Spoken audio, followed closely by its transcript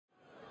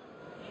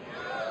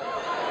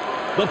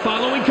The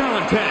following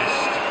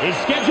contest is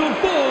scheduled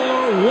for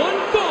one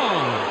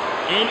fall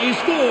and is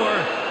for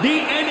the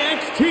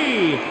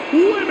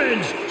NXT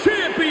Women's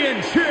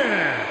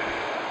Championship.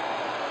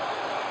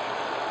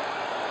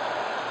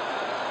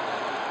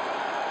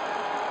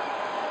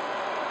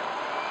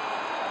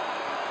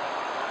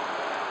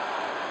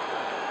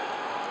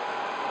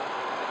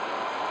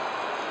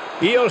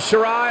 Io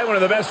Shirai, one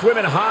of the best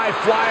women high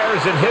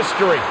flyers in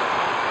history.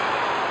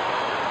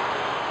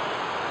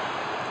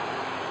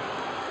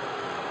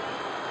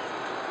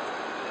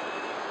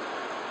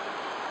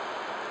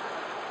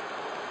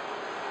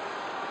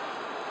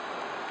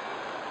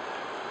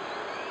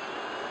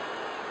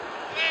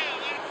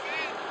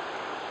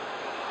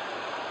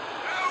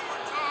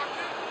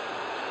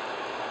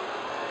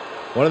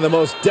 One of the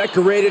most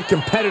decorated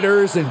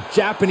competitors in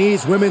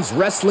Japanese women's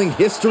wrestling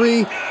history,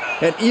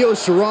 and Io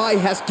Shirai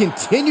has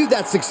continued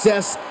that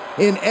success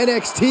in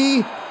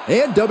NXT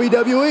and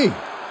WWE.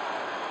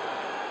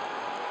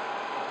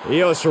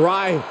 Io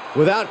Shirai,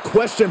 without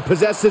question,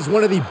 possesses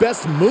one of the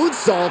best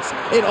moonsaults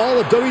in all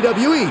of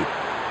WWE.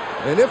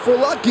 And if we're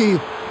lucky,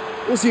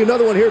 we'll see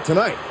another one here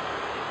tonight.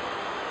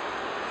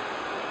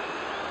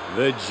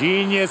 The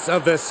genius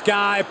of the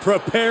sky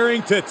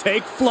preparing to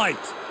take flight.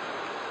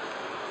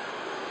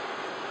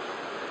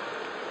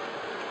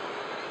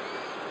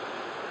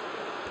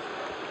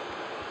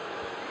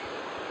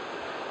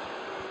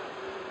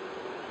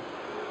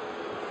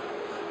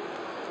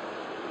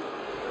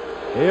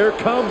 Here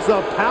comes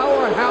the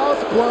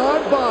powerhouse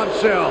blonde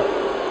bombshell.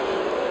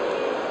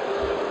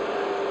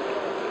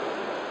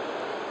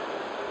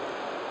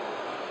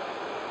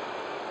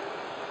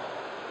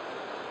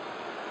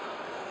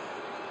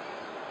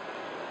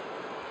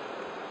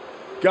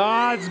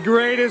 God's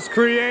greatest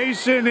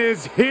creation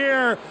is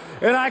here,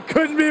 and I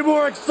couldn't be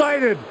more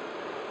excited.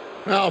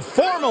 Well,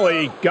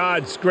 formerly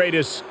God's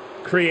greatest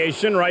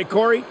creation, right,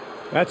 Corey?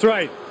 That's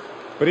right,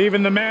 but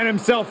even the man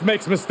himself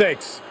makes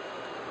mistakes.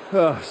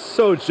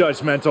 So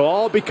judgmental,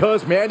 all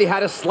because Mandy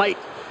had a slight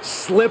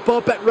slip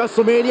up at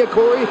WrestleMania,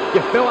 Corey.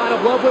 You fell out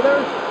of love with her?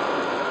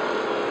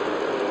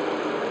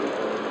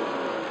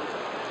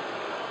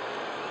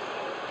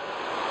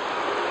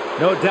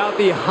 No doubt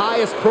the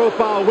highest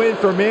profile win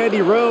for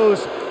Mandy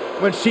Rose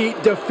when she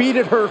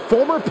defeated her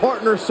former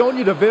partner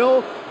Sonya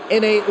Deville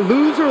in a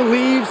loser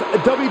leaves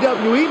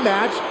WWE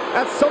match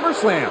at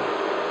SummerSlam.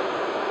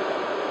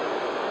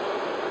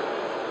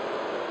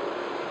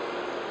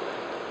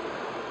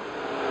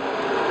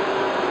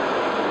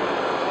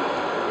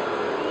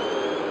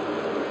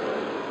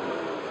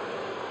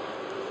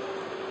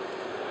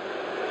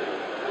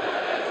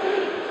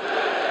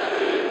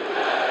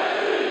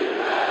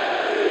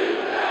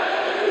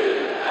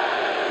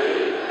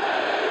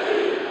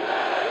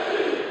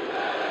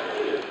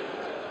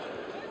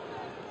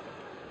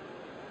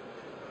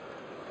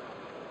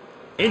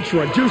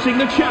 Introducing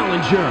the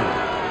challenger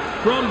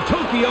from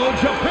Tokyo,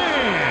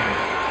 Japan,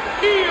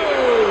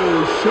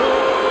 Io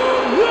Shirai.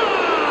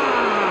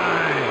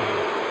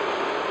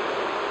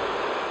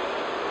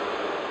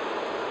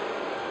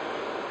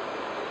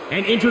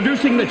 And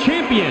introducing the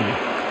champion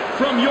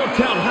from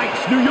Yorktown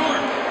Heights, New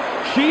York,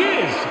 she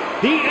is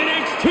the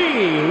NXT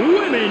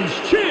Women's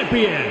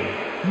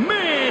Champion,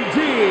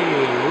 Mandy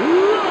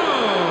Rose.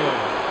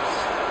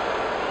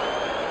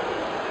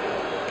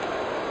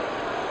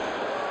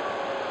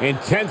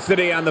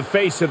 Intensity on the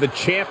face of the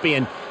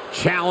champion.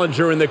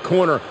 Challenger in the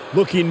corner,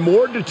 looking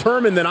more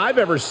determined than I've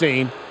ever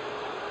seen.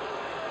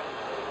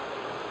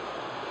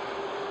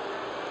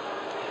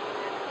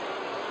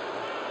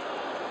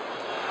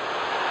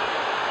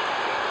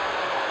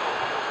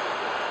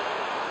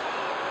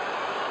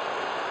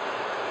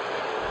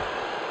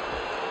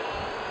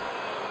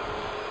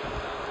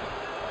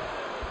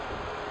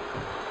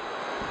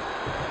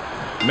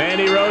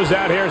 Mandy Rose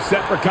out here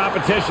set for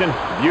competition.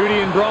 Beauty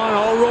and brawn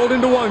all rolled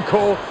into one,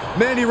 Cole.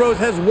 Mandy Rose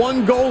has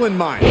one goal in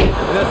mind,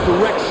 and that's to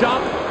wreck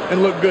shop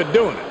and look good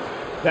doing it.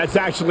 That's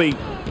actually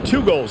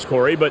 2 goals,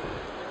 Corey, but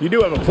you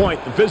do have a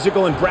point. The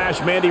physical and brash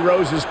Mandy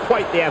Rose is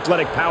quite the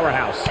athletic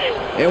powerhouse.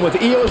 And with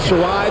Io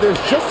Shirai, there's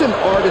just an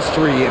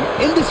artistry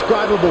and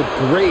indescribable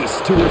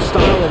grace to her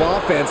style of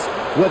offense,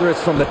 whether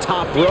it's from the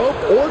top rope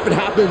or if it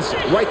happens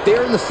right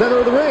there in the center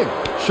of the ring.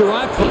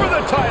 Shirai for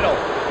the title.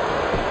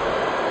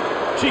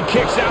 She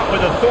kicks out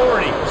with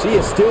authority. She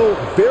is still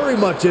very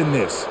much in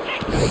this.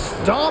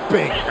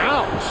 Stomping.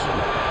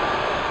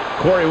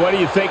 Ouch. Corey, what do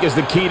you think is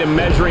the key to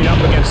measuring up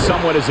against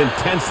someone as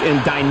intense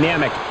and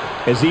dynamic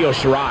as Io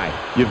Shirai?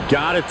 You've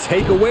got to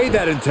take away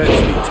that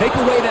intensity. Take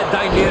away that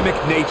dynamic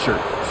nature.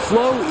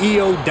 Slow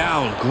Io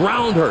down.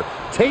 Ground her.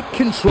 Take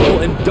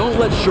control and don't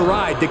let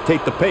Shirai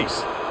dictate the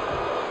pace.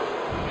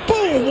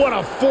 Boom! What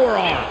a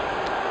forearm.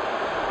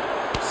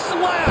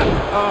 Slap.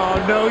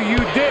 Oh, no, you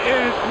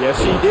didn't. Yes,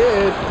 he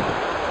did.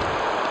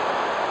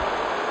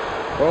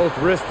 Both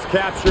wrists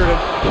captured.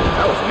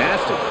 That was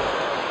nasty.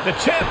 The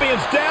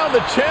champion's down.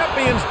 The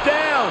champion's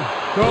down.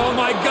 Oh,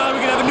 my God,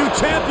 we're going to have a new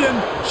champion.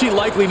 She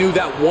likely knew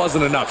that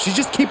wasn't enough. She's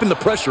just keeping the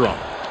pressure on.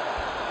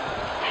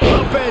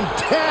 Up and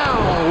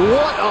down.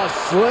 What a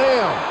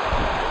slam.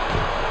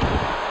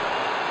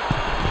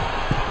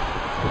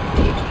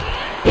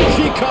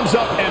 comes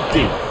up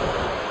empty.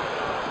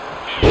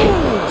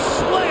 Boom,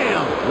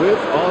 slam with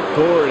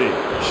authority.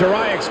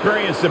 Shirai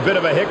experienced a bit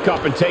of a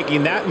hiccup in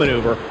taking that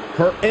maneuver.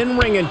 Her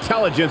in-ring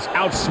intelligence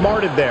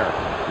outsmarted there.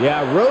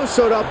 Yeah, Rose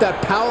showed up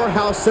that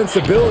powerhouse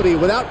sensibility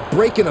without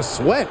breaking a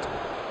sweat.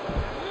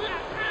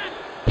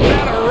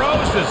 Battle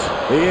Roses.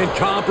 The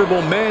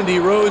incomparable Mandy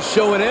Rose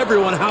showing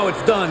everyone how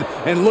it's done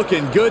and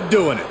looking good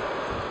doing it.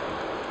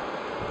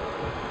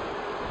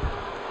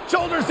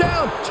 Shoulders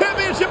down.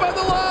 Championship on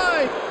the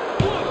line.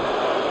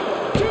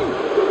 1, 2,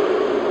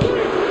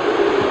 3.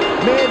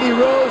 Mandy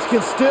Rose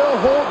can still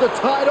hold the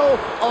title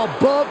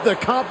above the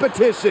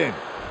competition.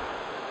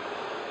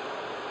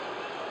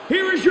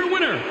 Here is your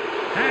winner,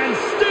 and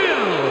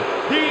still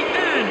the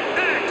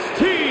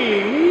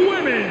NXT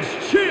Women's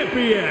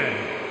Champion,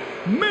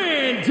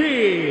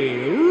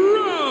 Mandy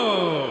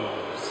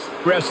Rose.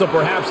 Wrestle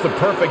perhaps the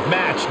perfect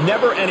match.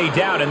 Never any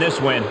doubt in this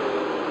win.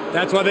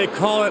 That's why they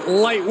call it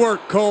light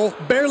work, Cole.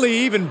 Barely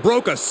even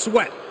broke a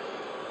sweat.